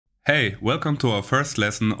Hey, welcome to our first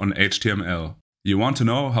lesson on HTML. You want to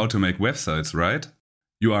know how to make websites, right?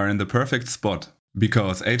 You are in the perfect spot,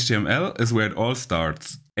 because HTML is where it all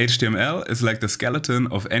starts. HTML is like the skeleton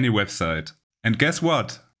of any website. And guess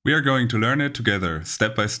what? We are going to learn it together,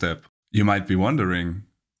 step by step. You might be wondering,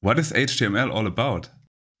 what is HTML all about?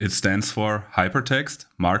 It stands for HyperText,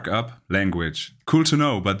 Markup, Language. Cool to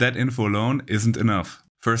know, but that info alone isn't enough.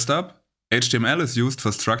 First up, HTML is used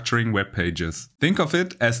for structuring web pages. Think of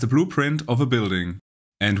it as the blueprint of a building.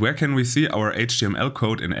 And where can we see our HTML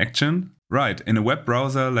code in action? Right, in a web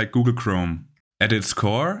browser like Google Chrome. At its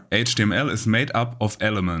core, HTML is made up of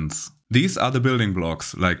elements. These are the building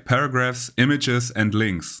blocks, like paragraphs, images and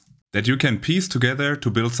links, that you can piece together to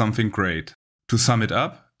build something great. To sum it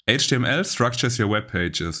up, HTML structures your web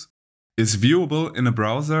pages, is viewable in a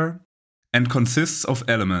browser, and consists of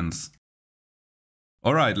elements.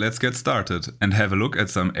 Alright, let's get started and have a look at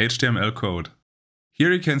some HTML code.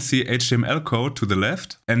 Here you can see HTML code to the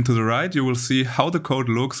left, and to the right you will see how the code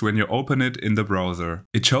looks when you open it in the browser.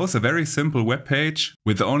 It shows a very simple web page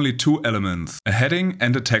with only two elements, a heading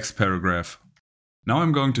and a text paragraph. Now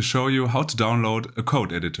I'm going to show you how to download a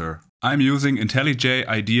code editor. I'm using IntelliJ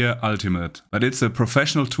IDEA Ultimate, but it's a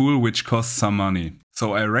professional tool which costs some money.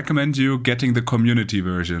 So I recommend you getting the community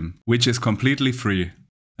version, which is completely free.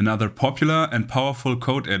 Another popular and powerful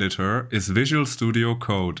code editor is Visual Studio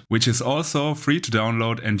Code, which is also free to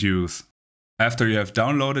download and use. After you have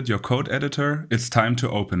downloaded your code editor, it's time to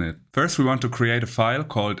open it. First we want to create a file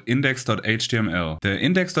called index.html. The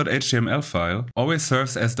index.html file always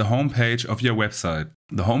serves as the home page of your website.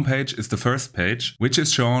 The home page is the first page, which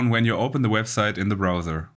is shown when you open the website in the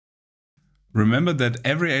browser. Remember that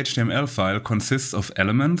every HTML file consists of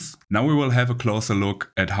elements. Now we will have a closer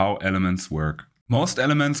look at how elements work. Most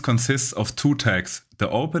elements consist of two tags, the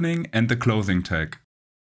opening and the closing tag.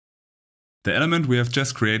 The element we have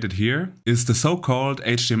just created here is the so-called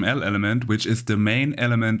HTML element, which is the main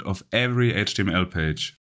element of every HTML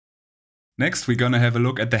page. Next we're gonna have a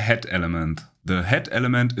look at the head element. The head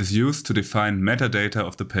element is used to define metadata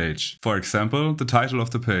of the page. For example, the title of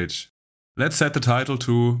the page. Let's set the title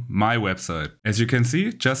to My Website. As you can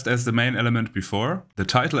see, just as the main element before, the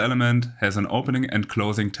title element has an opening and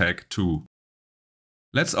closing tag too.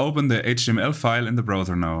 Let's open the HTML file in the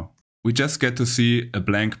browser now. We just get to see a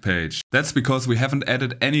blank page. That's because we haven't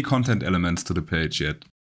added any content elements to the page yet.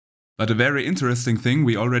 But a very interesting thing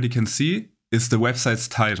we already can see is the website's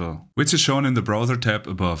title, which is shown in the browser tab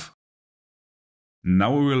above.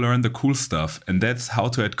 Now we will learn the cool stuff, and that's how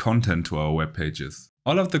to add content to our web pages.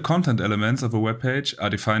 All of the content elements of a web page are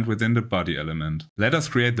defined within the body element. Let us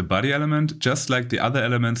create the body element just like the other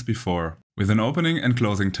elements before, with an opening and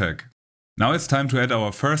closing tag. Now it's time to add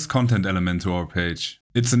our first content element to our page.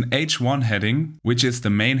 It's an H1 heading, which is the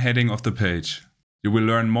main heading of the page. You will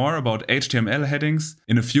learn more about HTML headings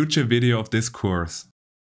in a future video of this course.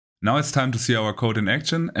 Now it's time to see our code in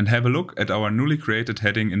action and have a look at our newly created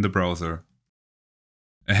heading in the browser.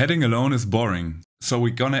 A heading alone is boring, so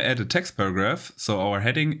we're gonna add a text paragraph so our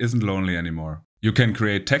heading isn't lonely anymore. You can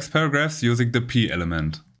create text paragraphs using the P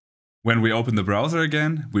element. When we open the browser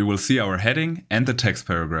again, we will see our heading and the text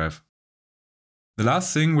paragraph. The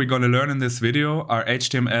last thing we're going to learn in this video are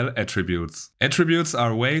HTML attributes. Attributes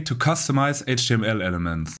are a way to customize HTML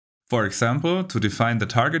elements. For example, to define the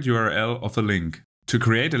target URL of a link. To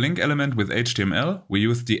create a link element with HTML, we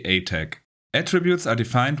use the A tag. Attributes are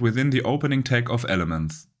defined within the opening tag of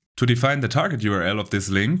elements. To define the target URL of this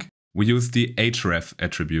link, we use the href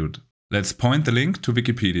attribute. Let's point the link to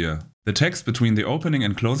Wikipedia. The text between the opening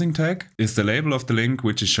and closing tag is the label of the link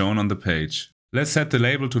which is shown on the page. Let's set the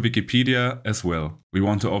label to Wikipedia as well. We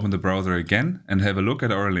want to open the browser again and have a look at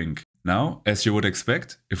our link. Now, as you would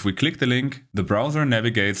expect, if we click the link, the browser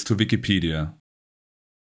navigates to Wikipedia.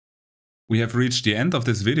 We have reached the end of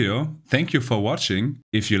this video. Thank you for watching.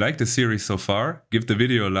 If you like the series so far, give the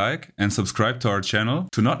video a like and subscribe to our channel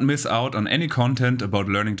to not miss out on any content about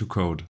learning to code.